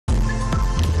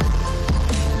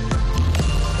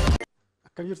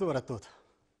Akkam jirtu barattoota.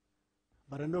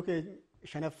 Barannoo keenya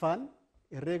shanaffaan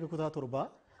herreega kutaa 7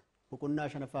 boqonnaa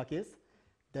shanaffaa keessa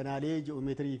danaalee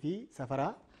ji'oomeetirii fi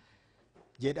safaraa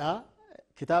jedhaa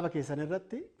kitaaba keessan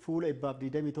irratti fuula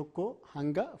 121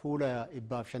 hanga fuula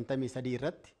 153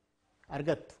 irratti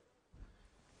argattu.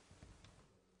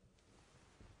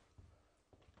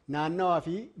 Naannawaa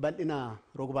fi bal'ina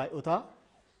rogbaa'otaa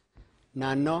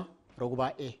naannawa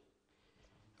rogbaa'ee.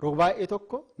 Rogbaa'ee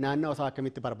tokko naannawa isaa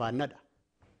akkamitti barbaannadha.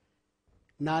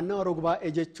 Naannawa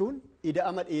rogbaa'ee jechuun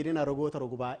ida'ama dheerina rogoota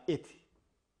rogbaa'eeti.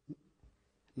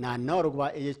 Naannawa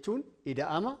rogbaa'ee jechuun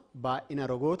ida'ama baay'ina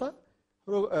rogoota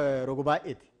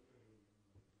rogbaa'eeti.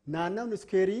 Naannawni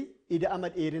iskeerii ida'ama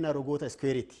dheerina rogoota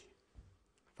iskeeriiti.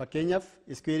 Fakkeenyaaf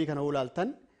iskeerii kana ilaaltan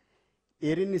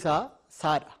dheerinni isaa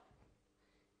saadha.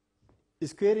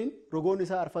 Iskeeriin rogoonni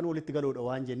isaa arfanuu walitti galuudha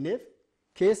waan jenneef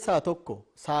keessaa tokko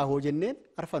saa hoo jenneen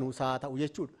arfanuu saa ta'u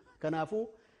jechuudha. Kanaafuu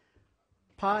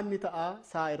paanni ta'a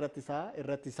saa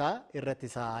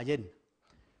irratti saa jenna.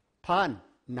 Paan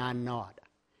naannawaadha.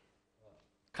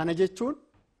 Kana jechuun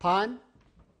paan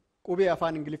qubee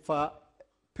afaan Ingiliffaa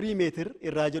pirimeetir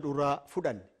irraa jedhu irraa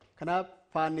fudhanne. Kanaaf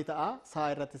paanni ta'a saa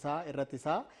irratti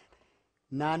saa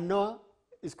naannawa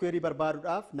iskeerii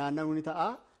barbaaduudhaaf naannawni ta'a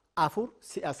 4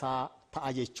 si'a saa ta'a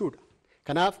jechuudha.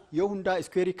 Kanaaf yoo hundaa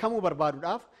iskeerii kamuu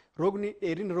barbaaduudhaaf rogni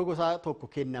dheerinni roga isaa tokko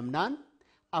kennamnaan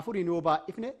 4 yoo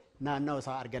baay'ifne naannawa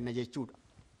isaa arganna jechuudha.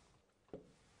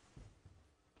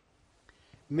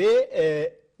 Mee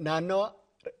naannawa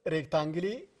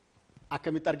reektaangilii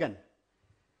akkamitti arganna?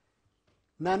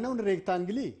 Naannawni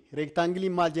reektaangilii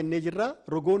maal jennee jirra?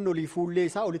 Rogoonni olii fuullee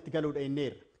isaa olitti galuudha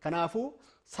jenneerra. Kanaafuu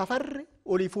safarri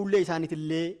olii fuullee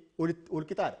isaaniitillee ol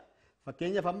qixaadha.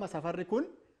 Fakkeenyaaf amma safarri kun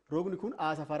rogni kun A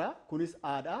safaraa, kunis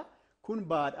A'dha, kun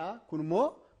Ba'dha, kun immoo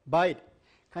Ba'idha.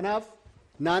 Kanaaf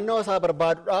naannawa isaa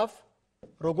barbaaduudhaaf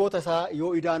rogoota isaa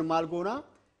yoo idaanu maal goona?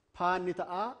 Paanni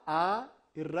ta'a A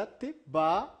irratti Ba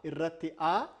irratti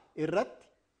A irratti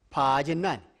Paa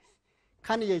jennaan.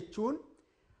 Kana jechuun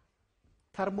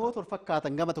tarmoota wal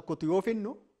fakkaatan gama tokkotti yoo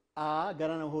finnu A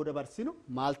gara nama hoo dabarsinu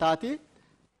maal taati?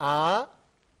 A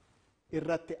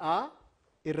irratti A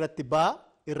irratti Ba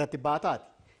irratti Baa taati.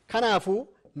 Kanaafuu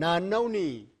naannawni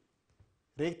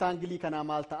reektaangilii kanaa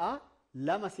maal ta'a?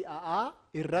 2 si'a A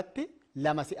irratti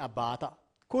 2 si'a Baa ta'a.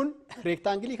 Kun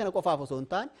reektaangilii kana qofaaf osoo hin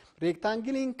taane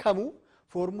reektaangiliin kamuu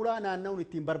foormulaa naannawni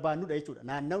ittiin barbaannudha jechuudha.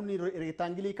 Naannawni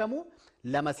reektaangilii kamuu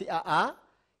 2 si'a A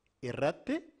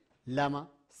irratti 2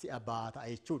 si'a Baa ta'a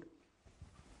jechuudha.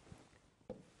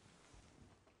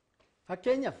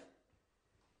 Fakkeenyaaf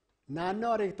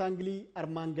naannawa reektaangilii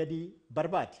armaan gadii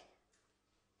barbaadi.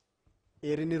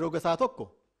 Dheerinni roga isaa tokko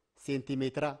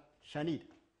seentimeetira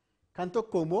 5dha. Kan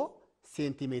tokko immoo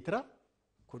seentimeetira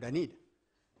 10dha.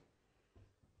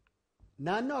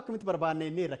 Naannawa akkamitti barbaanna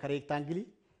jenneerra ka reektaangilii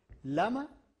 2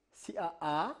 si'a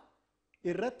A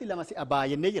irratti 2 si'a Baa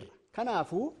jennee jirra.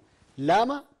 Kanaafuu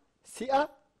 2 si'a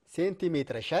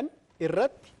seentimeetira 5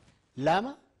 irratti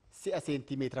 2 si'a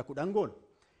seentimeetira 10 goona.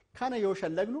 Kana yoo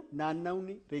shallagnu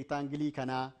naannawni reektaangilii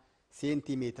kanaa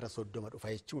seentimeetira 30 dhufa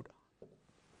jechuudha.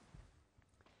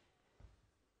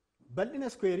 Bal'ina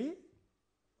iskeerii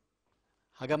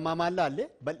hagammaa maal laalle?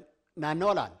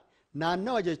 Naannawa laalle.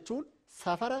 Naannawa jechuun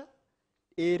safara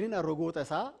dheerina rogoota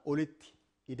isaa olitti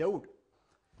ida'uudha.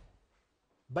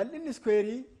 Bal'inni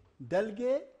iskeerii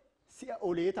dalgee si'a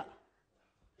olee ta'a.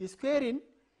 Iskeeriin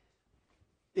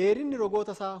dheerinni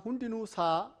rogoota isaa hundinuu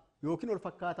saa yookiin ol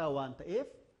fakkaataa waan ta'eef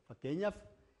fakkeenyaaf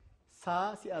saa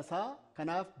si'a saa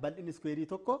kanaaf bal'inni iskeerii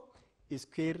tokko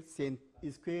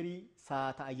iskeerii saa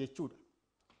ta'a jechuudha.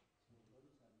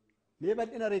 Mee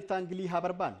bal'ina reektaangilii haa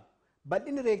barbaannu.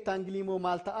 Bal'inni reektaangilii immoo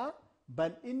maal ta'a?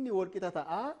 Bal'inni walqixa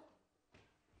ta'a.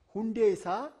 Hundee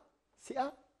isaa si'a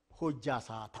hojjaa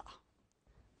isaa ta'a.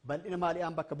 Bal'ina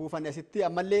maaliidhaan bakka buufanne asitti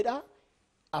ammalleedha.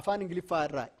 Afaan Ingiliffaa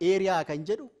irraa eeriyaa kan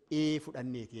jedhu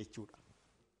fudhanneeti jechuudha.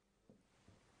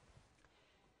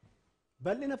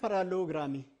 Bal'ina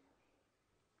paraalloogiraamii.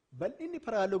 Bal'inni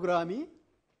paraalloogiraamii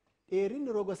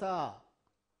dheerinni roga isaa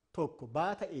tokko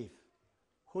Baa ta'eef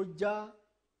hojjaa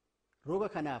roga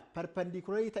kanaaf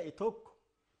perpendikularii ta'e tokko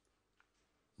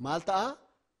maal ta'a?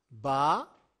 Baa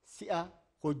si'a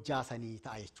hojjaa sanii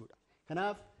ta'a jechuudha.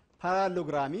 Kanaaf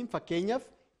paraalloogiraamiin fakkeenyaaf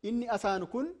inni asaanu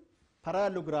kun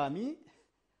paraalloogiraamii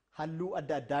halluu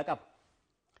adda addaa qaba.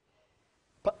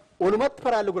 Walumatti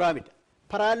paraalloogiraamiidha.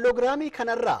 Paraalloogiraamii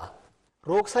kanarraa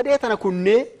roog-sadee tana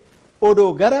kunnee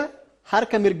odoo gara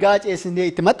harka mirgaa ceesisnee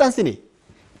itti maxxansine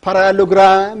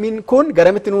paraalloogiraamiin kun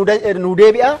garamitti nuu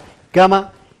deebi'a? Gama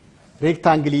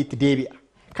reektaangiliitti deebi'a.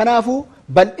 Kanaafuu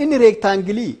bal'inni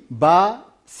reektaangilii Baa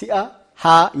si'a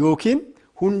Haa yookiin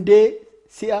hundee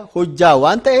si'a hojjaa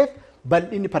waan ta'eef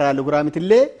bal'inni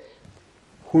paraalogiraamiitillee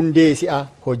hundee si'a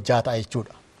hojjaa ta'a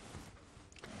jechuudha.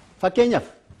 Fakkeenyaaf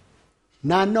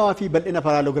naannawaa fi bal'ina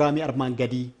paraalogiraamii armaan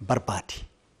gadii barbaadi.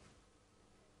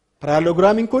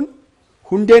 Paraalogiraamiin kun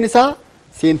hundeen isaa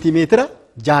seentimeetira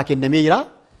 6 kennamee jira.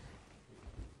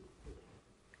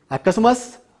 Akkasumas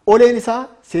oleen isaa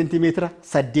seentimeetira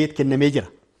 8 kennamee jira.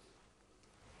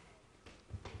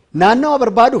 Naannawaa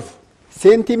barbaaduuf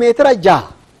seentimeetira 6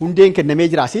 hundeen kennamee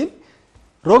jira asiin.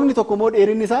 Roogni tokko immoo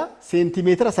dheerinni isaa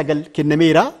seentimeetira 9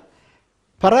 kennameera.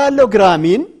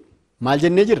 Paraalogiraamiin maal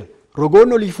jennee jirra?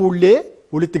 Rogoonni olii fuullee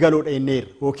walitti galoodha jenneerra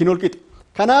yookiin ol qixa.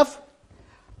 Kanaaf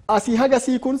asii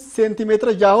hagasii kun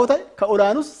seentimeetira 6 yoo ta'e ka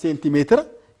olaanus seentimeetira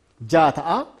 6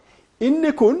 ta'a.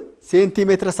 Inni kun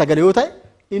seentimeetira 9 yoo ta'e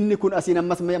inni kun asiin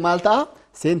ammas maal ta'a?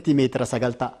 Seentimeetira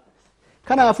 9 ta'a.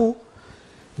 Kanaafuu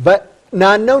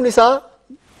naannawni isaa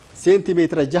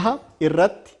seentimeetira 6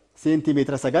 irratti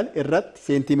seentimeetira 9 irratti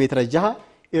seentimeetira 6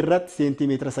 irratti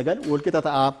seentimeetira 9 wal qixa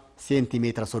ta'a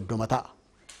seentimeetira 30 ta'a.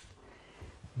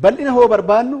 Bal'ina hoo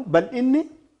barbaannu bal'inni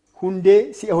hundee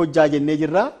si'a hojjaa jennee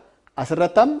jirra.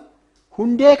 Asirratti amma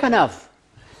hundee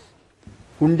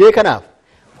kanaaf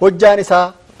hojjaan isaa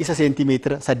isa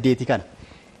seentimeetira 8 kana.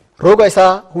 Roga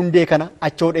isaa hundee kana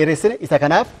achoo dheeressine isa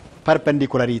kanaaf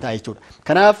perpendikularii ta'a jechuudha.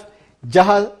 Kanaaf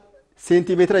 6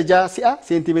 seentimeetira 6 si'a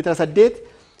seentimeetira 8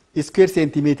 iskeer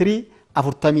seentimeetirii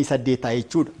 48 ta'a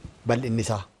jechuudha bal'inni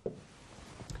isaa.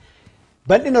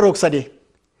 Bal'ina roog-sadee.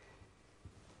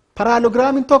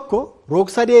 Paraalogiraamiin tokko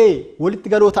roog-sadee walitti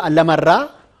galoo ta'an lamarraa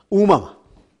uumama.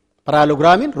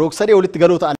 Paraalogiraamiin roog-sadee walitti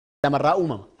galoo ta'an lamarraa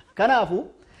uumama. Kanaafuu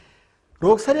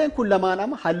roog-sadeen kun lamaan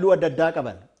ama halluu adda addaa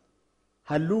qaban.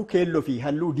 Halluu keelloo fi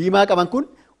halluu diimaa qaban kun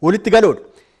walitti galoodha.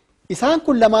 Isaan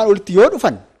kun lamaan walitti yoo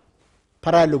dhufan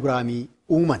paraalogiraamii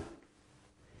uuman.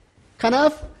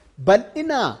 Kanaaf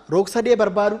bal'ina roog-sadee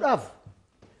barbaaduudhaaf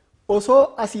osoo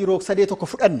asii roog-sadee tokko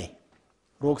fudhanne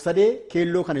roog-sadee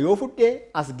keelloo kana yoo fudhee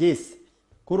as geesse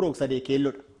kun roog-sadee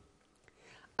keelloodha.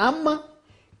 Amma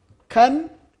kan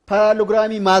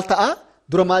paraalogiraamii maal ta'a?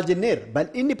 Dura maal jenneerra?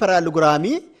 Bal'inni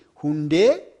paraalogiraamii hundee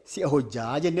si'a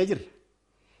hojjaa jennee jirra.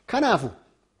 Kanaafu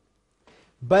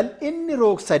bal'inni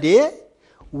roog-sadee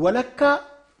walakkaa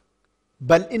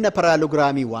bal'ina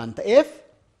paraalogiraamii waan ta'eef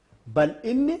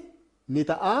bal'inni ni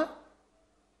ta'a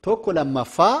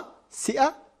 1/2 si'a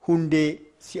hundee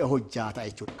si'a hojjaa ta'a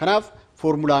jechuudha. Kanaaf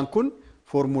foormulaan kun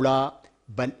foormulaa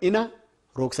bal'ina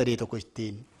roog-sadee tokko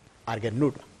ittiin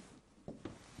argannudha.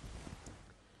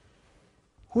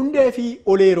 Hundee fi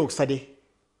olee roog-sadee.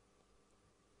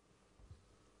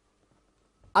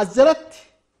 As jalatti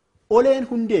oleen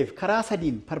hundeef karaa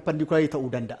sadiin perpendikularii ta'uu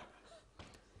danda'a.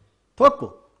 Tokko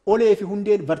olee fi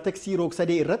hundeen verteksii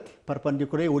roog-sadee irratti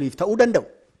perpendikularii waliif ta'uu danda'u.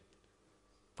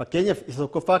 Fakkeenyaaf isa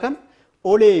tokkoffaa kana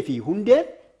olee fi hundeen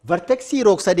verteksii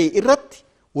roog-sadee irratti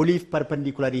waliif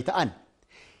perpendikularii ta'an.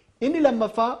 Inni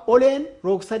lammaffaa oleen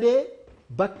roog-sadee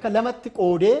bakka lamatti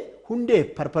qoodee hundeef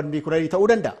perpendikularii ta'uu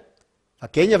danda'a.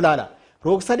 Fakkeenyaaf laala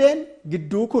roog-sadeen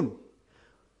gidduu kun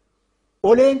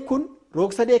oleen kun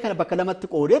roog-sadee kana bakka lamatti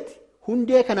qoodetti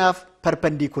hundee kanaaf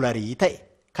perpendikularii ta'e.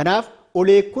 Kanaaf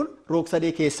olee kun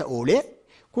roog-sadee keessa oolee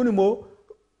kun immoo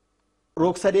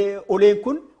roog-sadee oleen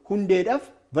kun hundeedhaaf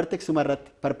verteksuma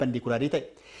irratti perpendikularii ta'e.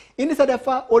 Inni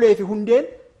sadaffaa olee fi hundeen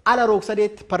ala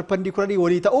roog-sadeetti perpendikularii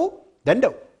walii ta'uu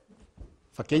danda'u.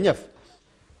 Fakkeenyaaf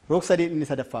roog-sadeen inni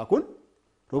sadaffaa kun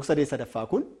roog-sadee sadaffaa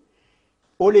kun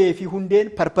olee fi hundeen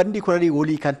perpendikularii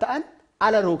walii kan ta'an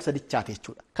ala roog-sadichaati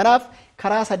jechuudha. Kanaaf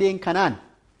karaa sadeen kanaan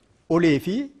olee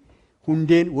fi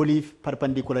hundeen waliif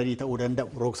perpendikularii ta'uu danda'u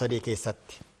roog-sadee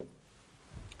keessatti.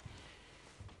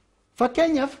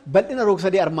 Fakkeenyaaf bal'ina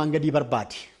roog-sadee armaan gadii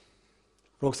barbaadi.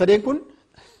 Roog-sadeen kun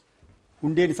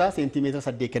hundeen isaa seentimeetira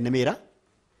 8 kennameera.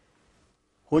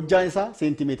 Hojjaan isaa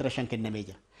seentimeetira 5 kennamee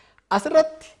jira.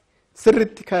 Asirratti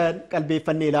sirritti kan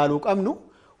qalbeeffannee ilaaluu qabnu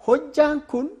hojjaan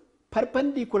kun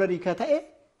perpendikularii ka ta'e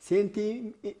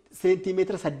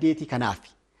seentimeetira 8 kanaaf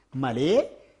malee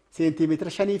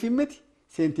seentimeetira 5 miti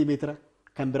seentimeetira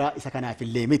kan biraa isa kanaaf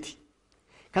illee miti.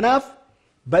 Kanaaf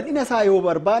bal'ina isaa yoo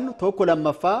barbaannu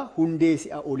 1/2 hundee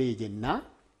si'a olee jennaa.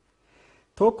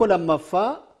 1/2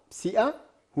 si'a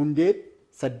hundee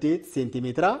 8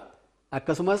 seentimeetira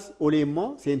akkasumas olee immoo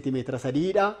seentimeetira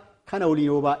 3dha. Kana olii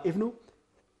yoo baay'ifnu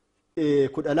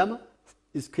 12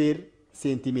 iskeer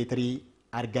seentimeetirii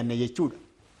arganna jechuudha.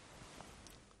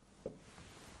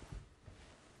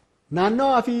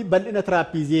 Naannawaa fi bal'ina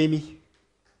tiraapizeemii.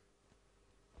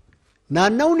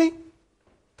 Naannawni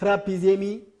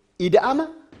tiraapizeemii ida'ama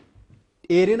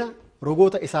dheerina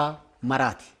rogoota isaa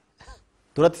maraati.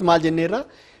 Durattis maal jenneerra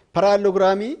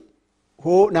paraalogiraamii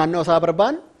hoo naannoo isaa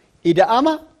barbaanne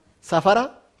ida'ama safara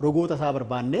rogoota isaa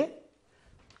barbaanne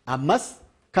ammas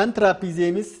kan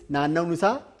tiraapizeemis naannoon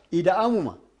isaa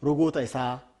ida'amuma rogoota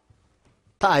isaa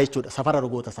ta'a jechuudha safara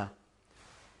rogoota isaa.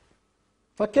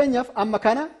 Fakkeenyaaf amma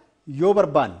kana yoo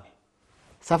barbaanne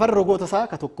safara rogoota isaa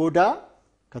ka tokkoo daa,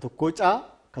 ka tokkoo caa,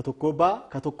 ka tokkoo baa,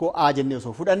 ka tokkoo aa jennee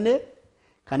osoo fudhanne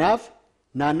kanaaf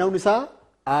naannoon isaa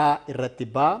A irratti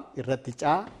baa, irratti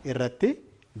caa, irratti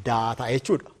daa ta'a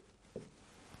jechuudha.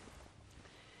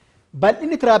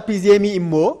 Bal'inni tiraapizeemii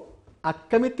immoo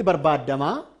akkamitti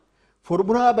barbaadamaa?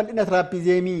 Formulaa bal'ina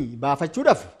tiraapizeemii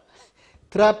baafachuudhaaf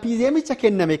tiraapizeemicha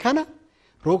kenname kana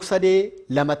roog-sadee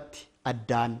lamatti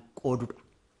addaan qoodudha.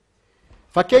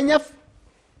 Fakkeenyaaf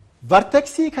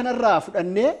varteksii kanarraa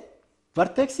fudhannee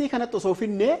varteksii kanatti osoo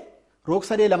finnee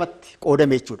roog-sadee lamatti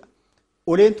qoodame jechuudha.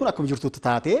 Oleentuun akkuma jirtutti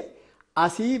taatee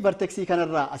asii varteksii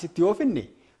kanarraa asitti yoo finne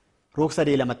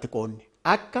roog-sadee lamatti qoodne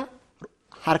akka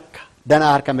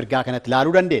danaa harka mirgaa kanatti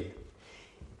ilaaluu dandeenya.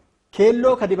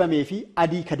 Keelloo ka dibamee fi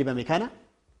adii ka dibame kana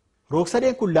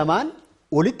roog-sadeen kun lamaan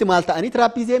olitti maal ta'anii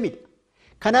tiraapizeemiidha.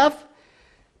 Kanaaf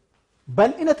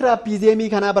bal'ina tiraapizeemii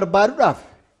kanaa barbaaduudhaaf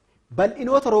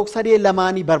bal'inoota roog-sadee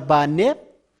lamaanii barbaannee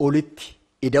olitti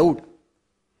ida'uudha.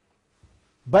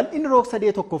 Bal'inni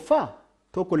roog-sadee tokkoffaa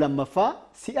tokko lammaffaa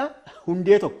si'a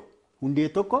hundee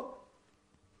tokko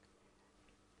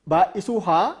baay'isuu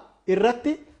haa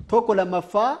irratti tokko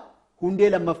lammaffaa hundee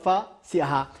lammaffaa si'a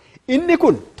haa. Inni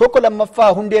kun tokko lammaffaa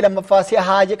hundee lammaffaa si'a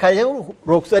haa kan jedhu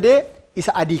roog-sadee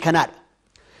isa adii kanaadha.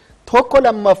 Tokko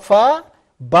lammaffaa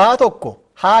baa tokko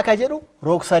haa ka jedhu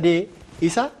roog-sadee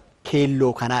isa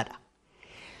keelloo kanaadha.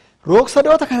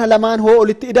 Roog-sadoota kana lamaan hoo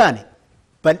olitti idaane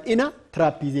bal'ina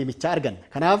tiraapizeemichaa arganna.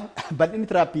 Kanaaf bal'inni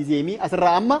tiraapizeemii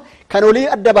asirraa amma kan olii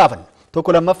adda baafanna.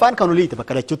 Tokko lammaffaan kan oliiti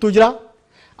bakka lachuutu jira.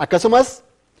 Akkasumas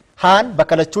haan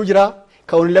bakka lachuu jira.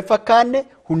 Kan olii laffakkaanne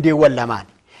hundeewwan lamaan.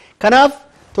 Kanaaf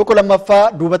tokko lammaffaa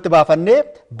duubatti baafannee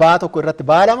baa tokko irratti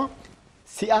baa lama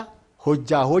si'a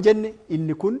hojjaa hoo jenne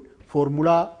inni kun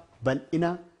foormulaa bal'ina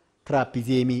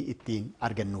tiraapizeemii ittiin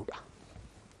argannuudha.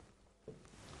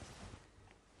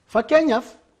 Fakkeenyaaf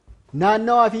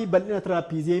naannawaa fi bal'ina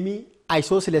tiraapizeemii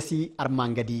ayisoosilasii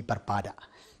armaan gadii barbaada.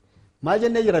 Maal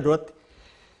jennee jira duratti?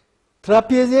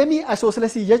 Tiraapizeemii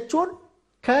ayisoosilasii jechuun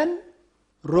kan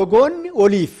rogoonni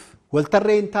oliif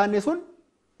waltarree hin taane sun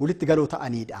walitti galoo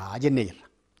ta'aniidha jennee jirra.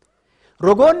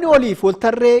 Rogoonni oliif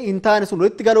waltarree hin taane sun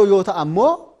walitti galoo yoo ta'an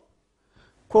ammoo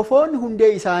kofoonni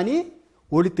hundee isaanii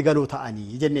walitti galoo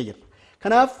ta'anii jennee jirra.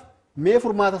 Kanaaf mee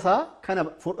furmaata isaa kana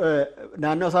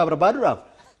naannoo isaa barbaaduudhaaf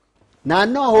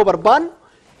naannoo hoo barbaannu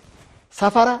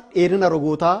safara dheerina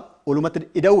rogootaa olumatti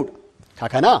ida'uudha. Ka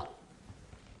kanaa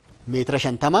meetira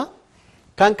 50,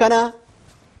 kan kanaa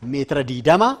meetira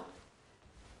 20,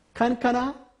 kan kanaa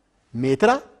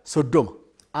meetira 30.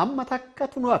 Amma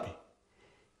takkatu nu hafe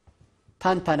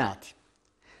tantanaati.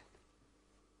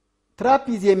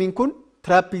 Tiraapizeemiin kun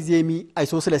tiraapizeemii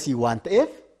ayisoosilasii waan ta'eef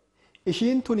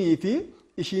ishiin tunii fi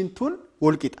ishiin tun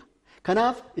wal qixa.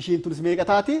 Kanaaf ishiin tunis meeqa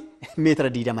taati? Meetira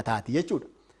 20 taati jechuudha.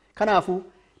 Kanaafuu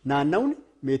naannawni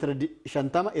meetira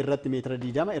 50 irratti meetira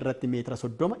 20 irratti meetira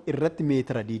 30 irratti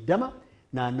meetira 20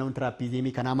 naannawni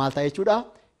tiraapizeemii kanaa maal ta'a jechuudha?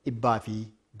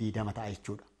 120 ta'a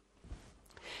jechuudha.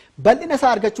 Bal'ina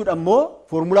isaa argachuudha immoo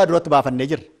foormulaa duratti baafannee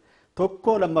jirra.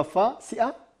 Tokko lammaffaa si'a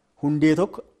hundee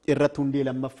tokko irratti hundee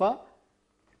lammaffaa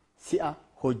si'a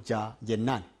hojjaa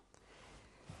jennaan.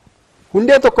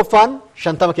 Hundee tokkoffaan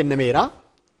 50 kennameera.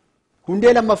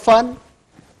 Hundee lammaffaan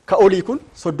ka olii kun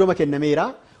 30 kennameera.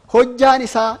 Hojjaan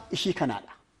isaa ishii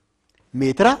kanaadha.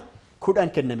 Meetira 10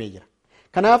 kennamee jira.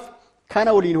 Kanaaf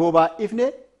kana waliin hoo baay'ifne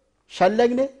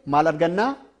shallagne maal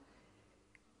argannaa?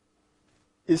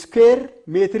 Iskeer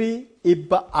meetirii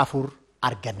 400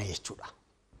 arganna jechuudha.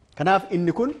 Kanaaf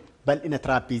inni kun bal'ina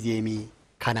tiraapizeemii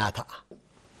kanaa ta'a.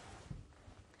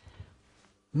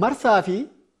 Marsaa fi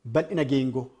bal'ina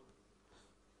geengoo.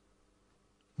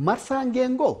 Marsaan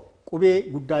geengoo qubee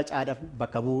guddaa caadhaaf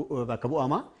bakka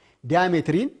bu'ama.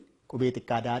 Diyaameetiriin qubee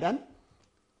xiqqaadhaadhaan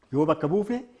yoo bakka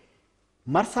buufne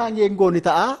marsaan geengoo ni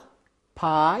ta'a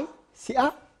paay si'a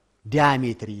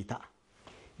diyaameetirii ta'a.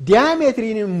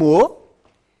 Diyaameetiriin immoo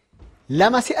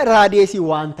lama si'a raadiyeesii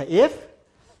waan ta'eef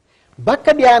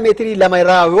bakka diyaameetirii lama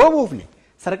irraa yoo buufne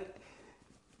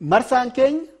marsaan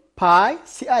keenya paay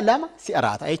si'a 2 si'a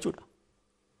raa ta'a jechuudha.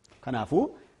 Kanaafuu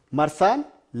marsaan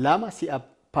 2 si'a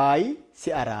paay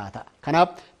si'a raa ta'a. Kanaaf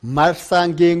marsaan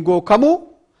geengoo kamuu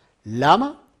 2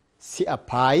 si'a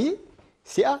paay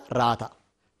si'a raa ta'a.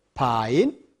 Paayiin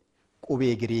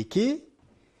qubee Giriikii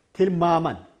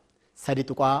tilmaaman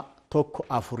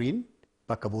 3.14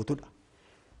 bakka buutudha.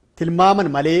 Tilmaaman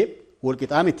malee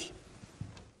walqixaa miti.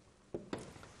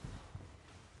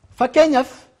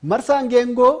 Fakkeenyaaf marsaan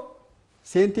geengoo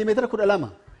seentimeetira 12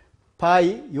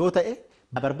 paayii yoo ta'e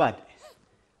barbaade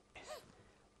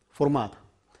furmaata.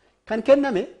 Kan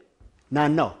kenname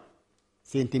naannawa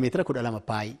seentimeetira 12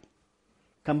 paayii.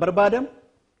 Kan barbaadamu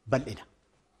bal'ina.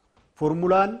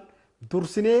 Formulaan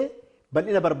dursinee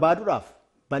bal'ina barbaaduudhaaf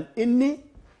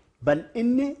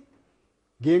bal'inni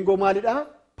geengoo maalidhaa?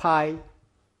 Paayii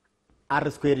r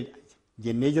squareedha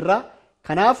jennee jirra.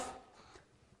 Kanaaf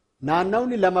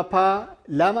naannawni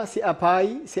lama si'a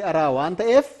paayii si'a raa waan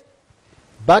ta'eef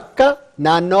bakka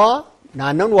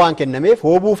naannawni waan kennameef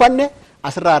hoo buufanne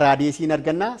asirraa raadiyeesiin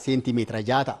argannaa seentimeetira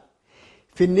 6 ta'a.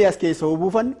 Finnee as keessa hoo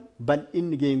buufanne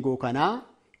bal'inni geengoo kanaa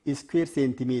iskuweer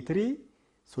seentimeetirii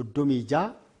 36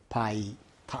 paayii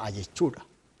ta'a jechuudha.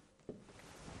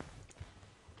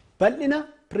 Bal'ina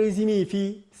piriizimii fi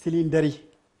siliindarii.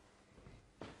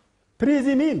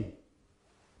 Piriizimiin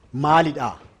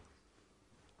maalidhaa?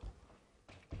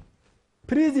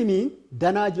 Piriizimiin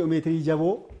danaa ji'oomeetirii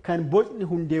jaboo kan bocni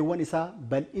hundeewwan isaa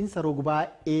bal'insa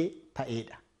rog-baay'ee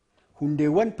ta'edha.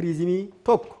 Hundeewwan piriizimii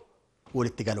tokko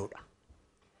walitti galoodha.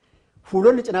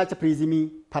 Fuulonni cinaacha piriizimii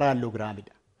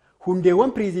paraalloogiraamidha.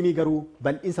 Hundeewwan piriizimii garuu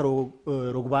bal'insa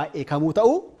rog-baay'ee kamuu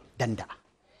ta'uu danda'a.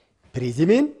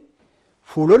 Piriizimiin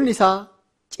fuulonni isaa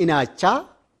cinaachaa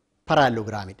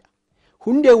paraalloogiraamidha.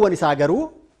 Hundeewwan isaa garuu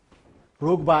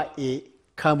rog-baay'ee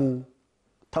kamuu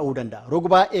ta'uu danda'a.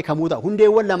 Rog-baay'ee kamuu ta'a.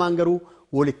 Hundeewwan lamaan garuu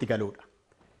walitti galoodha.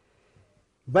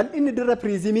 Bal'inni dirra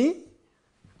piriizimii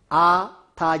A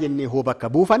taa jennee hoo bakka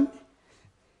buufanne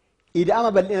ida'ama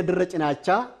bal'ina dirra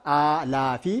cinaachaa A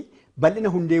laa fi bal'ina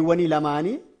hundeewwanii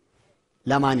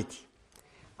lamaaniti.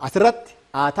 Asirratti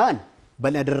A taan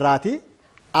bal'ina dirraati.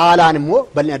 A laan immoo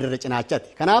bal'ina dirra cinaachaati.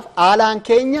 Kanaaf A laan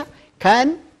keenya kan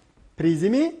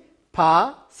piriizimii paa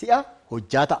si'a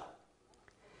hojjaa ta'a.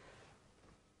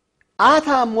 A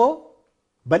taa immoo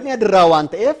bal'ina dirraa waan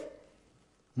ta'eef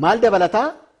maal dabalataa?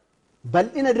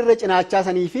 Bal'ina dirra cinaachaa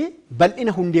sanii fi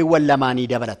bal'ina hundeewwan lamaanii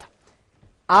dabalata.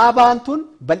 Aabaan tun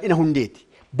bal'ina hundeeti.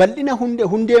 Bal'ina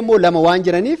hundee immoo lama waan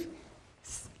jiraniif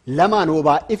lamaan hoo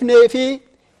baay'ifnee fi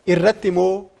irratti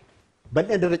immoo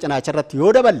bal'ina dirra cinaacha irratti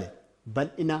yoo daballe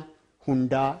bal'ina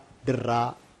hundaa dirraa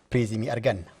piriizimii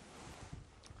arganna.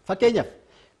 Fakkeenyaaf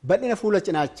bal'ina fuula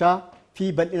cinaachaa fi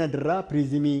bal'ina dirraa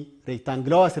piriizimii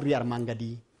reektaangilawaa sirrii armaan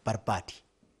gadii barbaadi.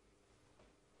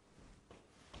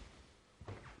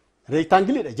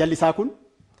 Reektaangiliidha jalli isaa kun.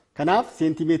 Kanaaf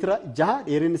seentimeetira 6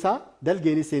 dheerinni isaa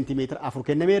dalgeenis seentimeetira 4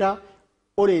 kennameera.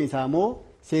 Oleen isaa immoo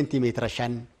seentimeetira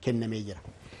 5 kennamee jira.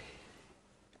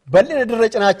 Bal'ina dirra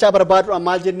cinaachaa barbaaduudhaan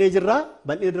maal jennee jirra?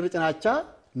 Bal'ina dirra cinaachaa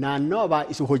naannawa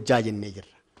baay'isuu hojjaa jennee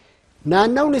jirra.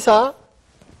 Naannawni isaa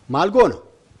maal goona?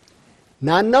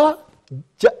 Naannawa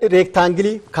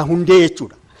reektaangilii kan hundee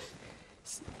jechuudha.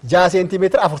 6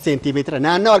 seentimeetira 4 seentimeetira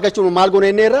naannawa argachuun maal goona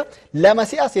jennee irra 2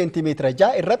 si'a seentimeetira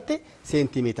 6 irratti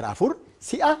seentimeetira 4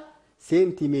 si'a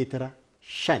seentimeetira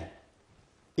 5.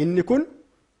 Inni kun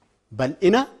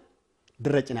bal'ina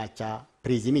dirra cinaachaa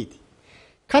piriizimiiti.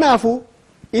 Kanaafuu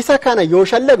isa kana yoo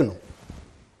shallagnu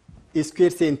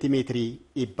iskuweer seentimeetirii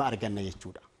 100 arganna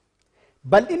jechuudha.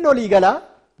 Bal'inni waliigalaa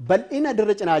bal'ina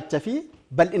dirra cinaachaa fi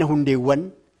bal'ina hundeewwan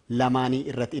lamaanii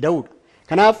irratti ida'uudha.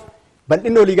 Kanaaf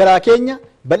bal'inni waliigalaa keenya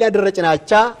bal'ina dirra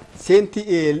cinaachaa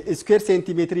iskuweer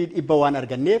seentimeetirii 100 waan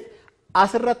arganneef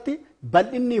asirratti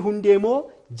bal'inni hundee immoo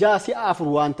 6/4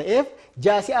 waan ta'eef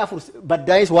 6/4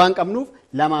 baddaa'is waan qabnuuf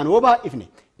lamaan hoo baay'ifne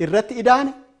irratti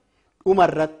idaane dhuma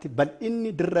irratti bal'inni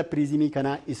dirra piriizimii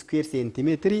kanaa iskuweer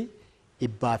seentimeetirii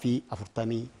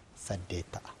 148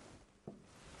 ta'a.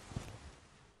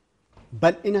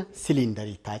 Bal'ina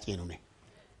siliindarii taaceenume.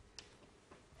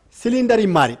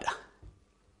 Siliindariin maalidha?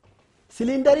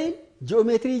 Siliindariin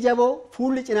ji'oomeetirii jaboo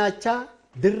fuulli cinaachaa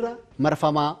dirra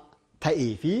marfamaa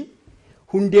ta'ee fi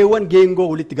hundeewwan geengoo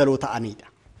walitti galoo ta'anidha.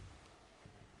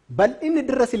 Bal'inni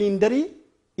dirra siliindarii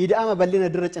ida'ama bal'ina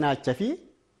dirra cinaachaa fi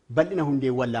bal'ina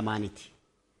hundeewwan lamaaniti.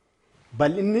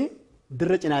 Bal'inni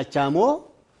dirra cinaachaa immoo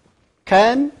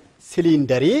kan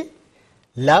siliindarii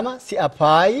 2 si'a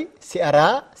paayii si'a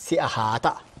raa si'a haa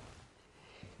ta'a.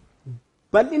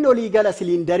 Bal'inni waliigala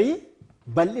siliindarii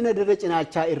bal'ina dirra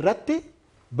cinaachaa irratti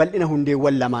bal'ina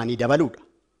hundeewwan lamaanii dabaluudha.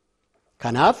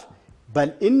 Kanaaf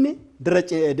bal'inni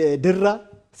dirra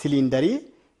siliindarii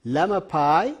 2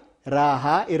 paayii raa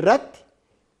haa irratti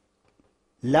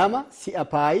 2 si'a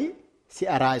paayii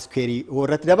si'a raa iskuweerii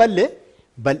irratti daballe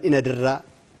bal'ina dirra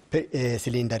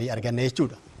siliindarii arganna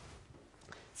jechuudha.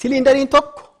 Siliindariin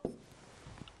tokko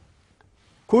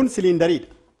kun siliindariidha.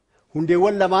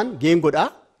 Hundeewwan lamaan geengoodha.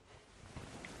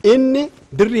 Inni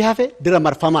dirri hafe dirra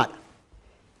marfamaadha.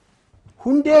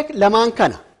 Hundee lamaan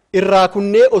kana irraa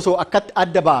kunnee osoo akkatti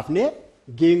adda baafne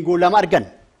geengoo lama argan.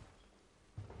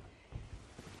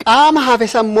 Qaama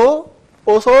hafes ammoo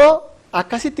osoo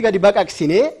akkasitti gadi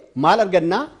baqaqsinee maal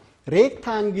argannaa?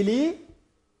 Reektaangilii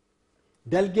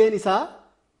dalgeen isaa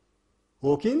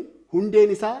yookiin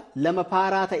hundeen isaa lama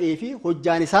paaraa ta'ee fi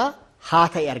hojjaan isaa haa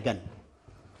ta'e arganna.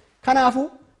 Kanaafuu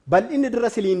bal'inni dirra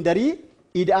siliindarii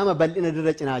ida'ama bal'ina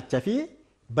dirra cinaachaa fi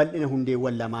bal'ina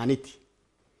hundeewwan lamaaniiti.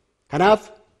 Kanaaf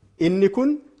inni kun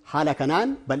haala kanaan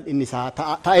bal'inni isaa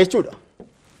ta'a jechuudha.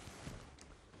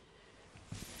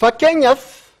 Fakkeenyaaf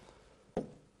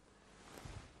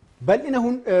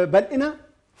bal'ina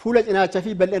fuula cinaachaa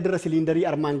fi bal'ina dirra siliindarii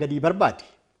armaan gadii barbaade.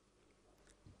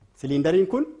 Siliindariin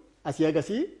kun asii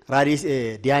agasii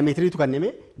diyaameetiriitu kenname.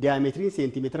 Diyaameetiriin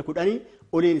seentimeetira 10,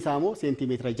 oleen isaa immoo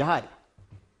seentimeetira 6dha.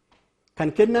 Kan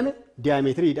kenname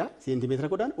diyaameetiriidha, seentimeetira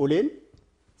 10, oleen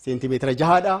seentimeetira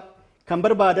 6dha. Kan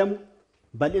barbaadamu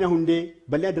bal'ina hundee,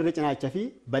 bal'ina dirra cinaachaa fi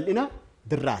bal'ina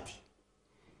dirraati.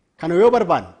 Kana yoo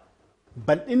barbaanne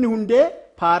bal'inni hundee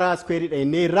paaraa iskuweeriidha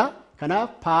jennee irraa. Kanaaf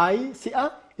paayii si'a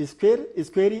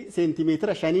iskuweerii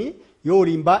seentimeetira 5 yoo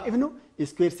waliin baay'ifnu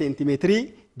iskuweer seentimeetirii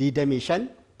 25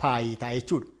 paayii ta'a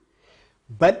jechuudha.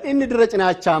 Bal'inni dirra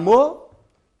cinaachaa immoo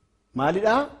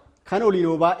maalidhaa? Kan waliin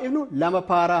yoo baay'ifnu 2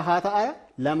 paaraa haa ta'a.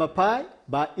 2 paayii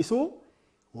baay'isuu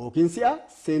yookiin si'a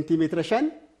seentimeetira 5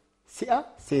 si'a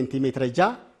seentimeetira 6.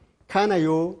 Kana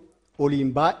yoo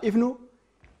waliin baay'ifnu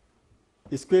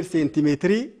iskuweer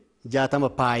seentimeetirii 60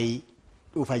 paayii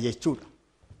dhufa jechuudha.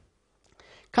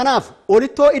 Kanaaf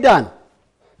olittoo idaan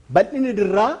bal'inni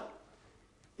dirraa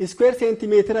iskuweer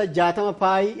seentimeetira 60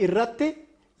 paayii irratti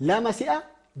 2 si'a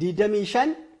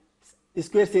 25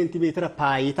 iskuweer seentimeetira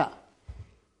paayii ta'a.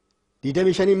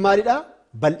 25 maalidhaa?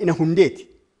 Bal'ina hundeeti.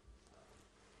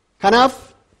 Kanaaf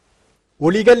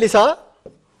waliigalli isaa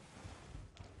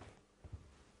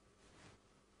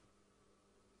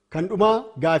kan dhumaa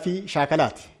gaafii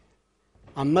shaakalaati.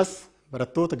 Ammas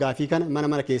barattoota gaafii kana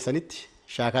mana keessanitti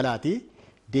shaakalaati.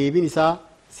 Deebiin isaa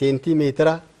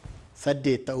seentimeetira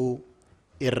 8 ta'uu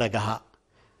irra gahaa.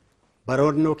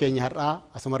 Barannoo keenya har'aa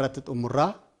asumarratti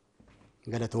xumurraa.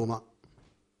 Galatooma.